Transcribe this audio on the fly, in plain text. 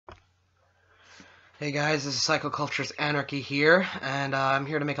Hey guys, this is Psycho Culture's Anarchy here, and I'm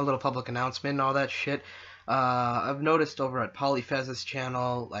here to make a little public announcement and all that shit. I've noticed over at Polyfez's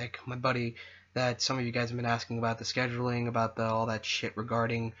channel, like my buddy, that some of you guys have been asking about the scheduling, about all that shit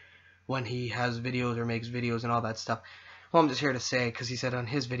regarding when he has videos or makes videos and all that stuff. Well, I'm just here to say, because he said on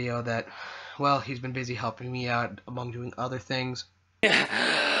his video that, well, he's been busy helping me out among doing other things. Yeah,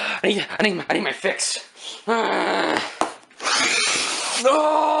 I need my fix.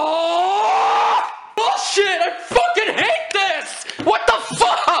 Oh, bullshit! I fucking hate this! What the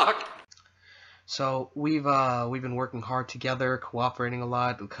fuck? So we've been working hard together, cooperating a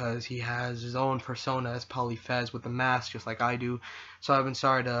lot because he has his own persona as Polyfez with the mask, just like I do. So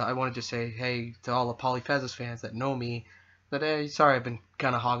I wanted to say, hey, to all the Polyfez's fans that know me, that hey, sorry I've been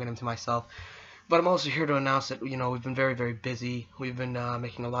kind of hogging him to myself. But I'm also here to announce that, we've been very, very busy. We've been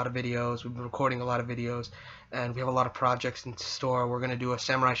making a lot of videos. We've been recording a lot of videos. And we have a lot of projects in store. We're going to do a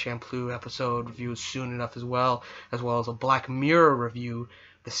Samurai Champloo episode review soon enough as well as a Black Mirror review,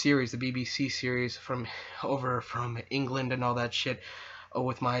 the series, the BBC series from England and all that shit,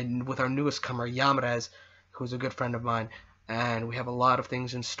 with our newest comer, Yamarez, who's a good friend of mine. And we have a lot of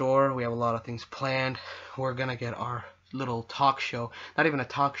things in store. We have a lot of things planned. We're going to get our little talk show, not even a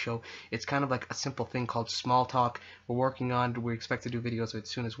talk show, it's kind of like a simple thing called small talk we're working on. We expect to do videos of it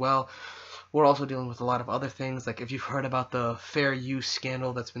soon as well. We're also dealing with a lot of other things, like if you've heard about the fair use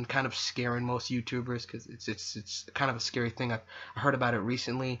scandal that's been kind of scaring most YouTubers, because it's kind of a scary thing. I heard about it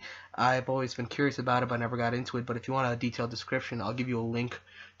recently. I've always been curious about it, but I never got into it. But if you want a detailed description, I'll give you a link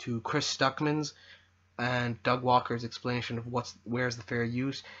to Chris Stuckman's and Doug Walker's explanation of where's the fair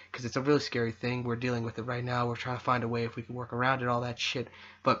use, because it's a really scary thing. We're dealing with it right now. We're trying to find a way if we can work around it, all that shit.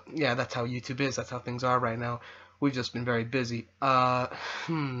 But yeah, that's how YouTube is. That's how things are right now. We've just been very busy.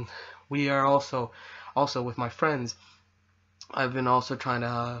 We are also with my friends. I've been also trying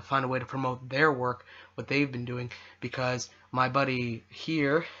to find a way to promote their work, what they've been doing, because my buddy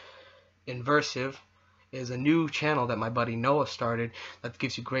here, Inversive, is a new channel that my buddy Noah started that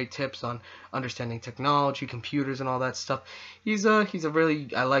gives you great tips on understanding technology, computers, and all that stuff. He's a really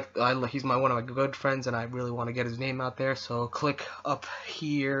he's one of my good friends, and I really want to get his name out there. So click up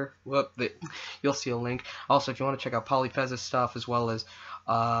here. You'll see a link. Also, if you want to check out Polyfez's stuff as well as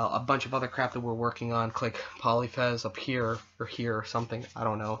a bunch of other crap that we're working on, click Polyfez up here or here or something. I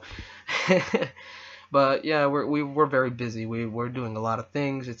don't know. But yeah, we're very busy. We're doing a lot of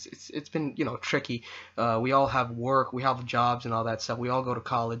things. It's been tricky. We all have work, we have jobs and all that stuff. We all go to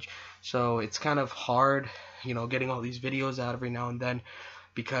college, so it's kind of hard, getting all these videos out every now and then,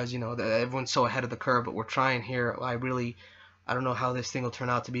 because everyone's so ahead of the curve. But we're trying here. I don't know how this thing will turn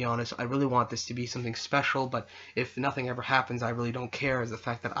out, to be honest. I really want this to be something special, but if nothing ever happens, I really don't care, is the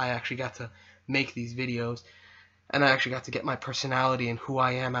fact that I actually got to make these videos. And I actually got to get my personality and who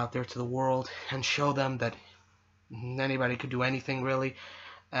I am out there to the world and show them that anybody could do anything, really.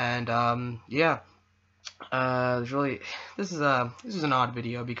 And yeah, this is an odd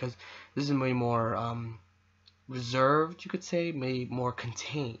video because this is way more reserved, you could say, maybe more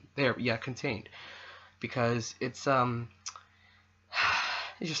contained. Contained, because it's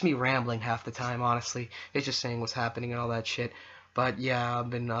just me rambling half the time. Honestly, it's just saying what's happening and all that shit. But yeah, I've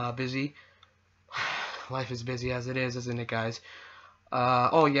been busy. Life is busy as it is, isn't it, guys?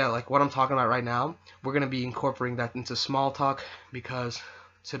 Oh yeah, like what I'm talking about right now, we're going to be incorporating that into small talk, because,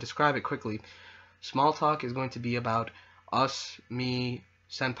 to describe it quickly, small talk is going to be about us, me,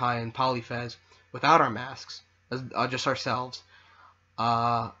 Senpai, and Polyfez without our masks, just ourselves.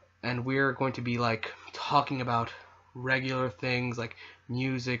 And we're going to be like talking about regular things like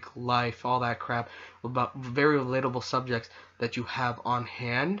music, life, all that crap, about very relatable subjects that you have on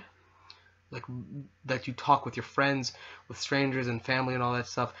hand, like that you talk with your friends, with strangers and family and all that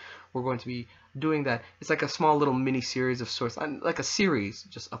stuff. We're going to be doing that. It's like a small little mini series of sorts, like a series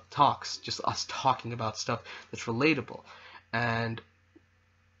just of talks, just us talking about stuff that's relatable. And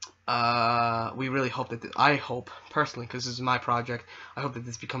we really hope that I hope personally, because this is my project, I hope that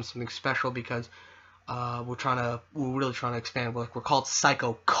this becomes something special, because we're really trying to expand. We're called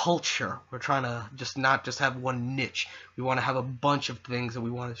Psycho Culture. We're trying to not just have one niche. We want to have a bunch of things that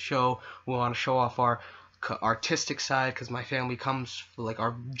we want to show. We want to show off our artistic side, because my family comes like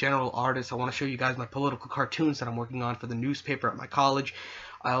our general artists. I want to show you guys my political cartoons that I'm working on for the newspaper at my college.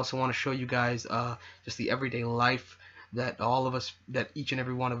 I also want to show you guys just the everyday life that all of us, that each and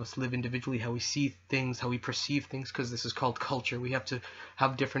every one of us live individually, how we see things, how we perceive things, because this is called culture. We have to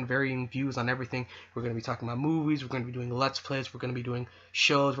have different varying views on everything. We're going to be talking about movies, we're going to be doing let's plays, we're going to be doing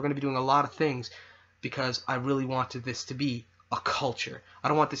shows, we're going to be doing a lot of things, because I really wanted this to be a culture. I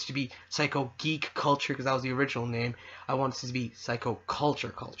don't want this to be Psycho Geek Culture, because that was the original name. I want this to be Psycho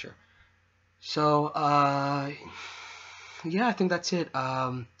Culture. So, yeah, I think that's it.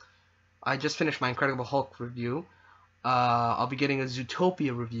 I just finished my Incredible Hulk review. I'll be getting a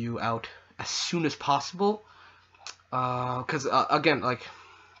Zootopia review out as soon as possible. Because, again, like,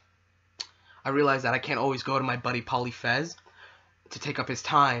 I realized that I can't always go to my buddy Polyfez to take up his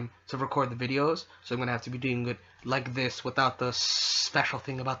time to record the videos, so I'm going to have to be doing it like this without the special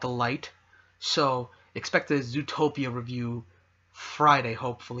thing about the light. So, expect a Zootopia review Friday,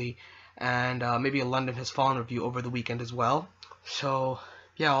 hopefully, and maybe a London Has Fallen review over the weekend as well. So,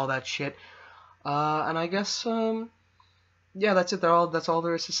 yeah, all that shit. And I guess, yeah, that's it. That's all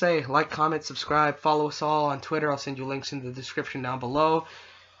there is to say. Like, comment, subscribe, follow us all on Twitter. I'll send you links in the description down below.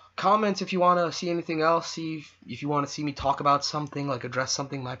 Comment if you want to see anything else. See if you want to see me talk about something, like address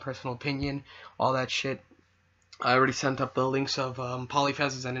something, my personal opinion, all that shit. I already sent up the links of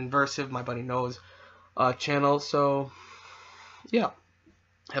Polyfez's and Inversive, my buddy Noah's channel. So, yeah.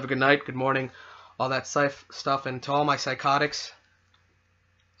 Have a good night, good morning, all that stuff. And to all my psychotics,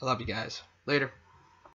 I love you guys. Later.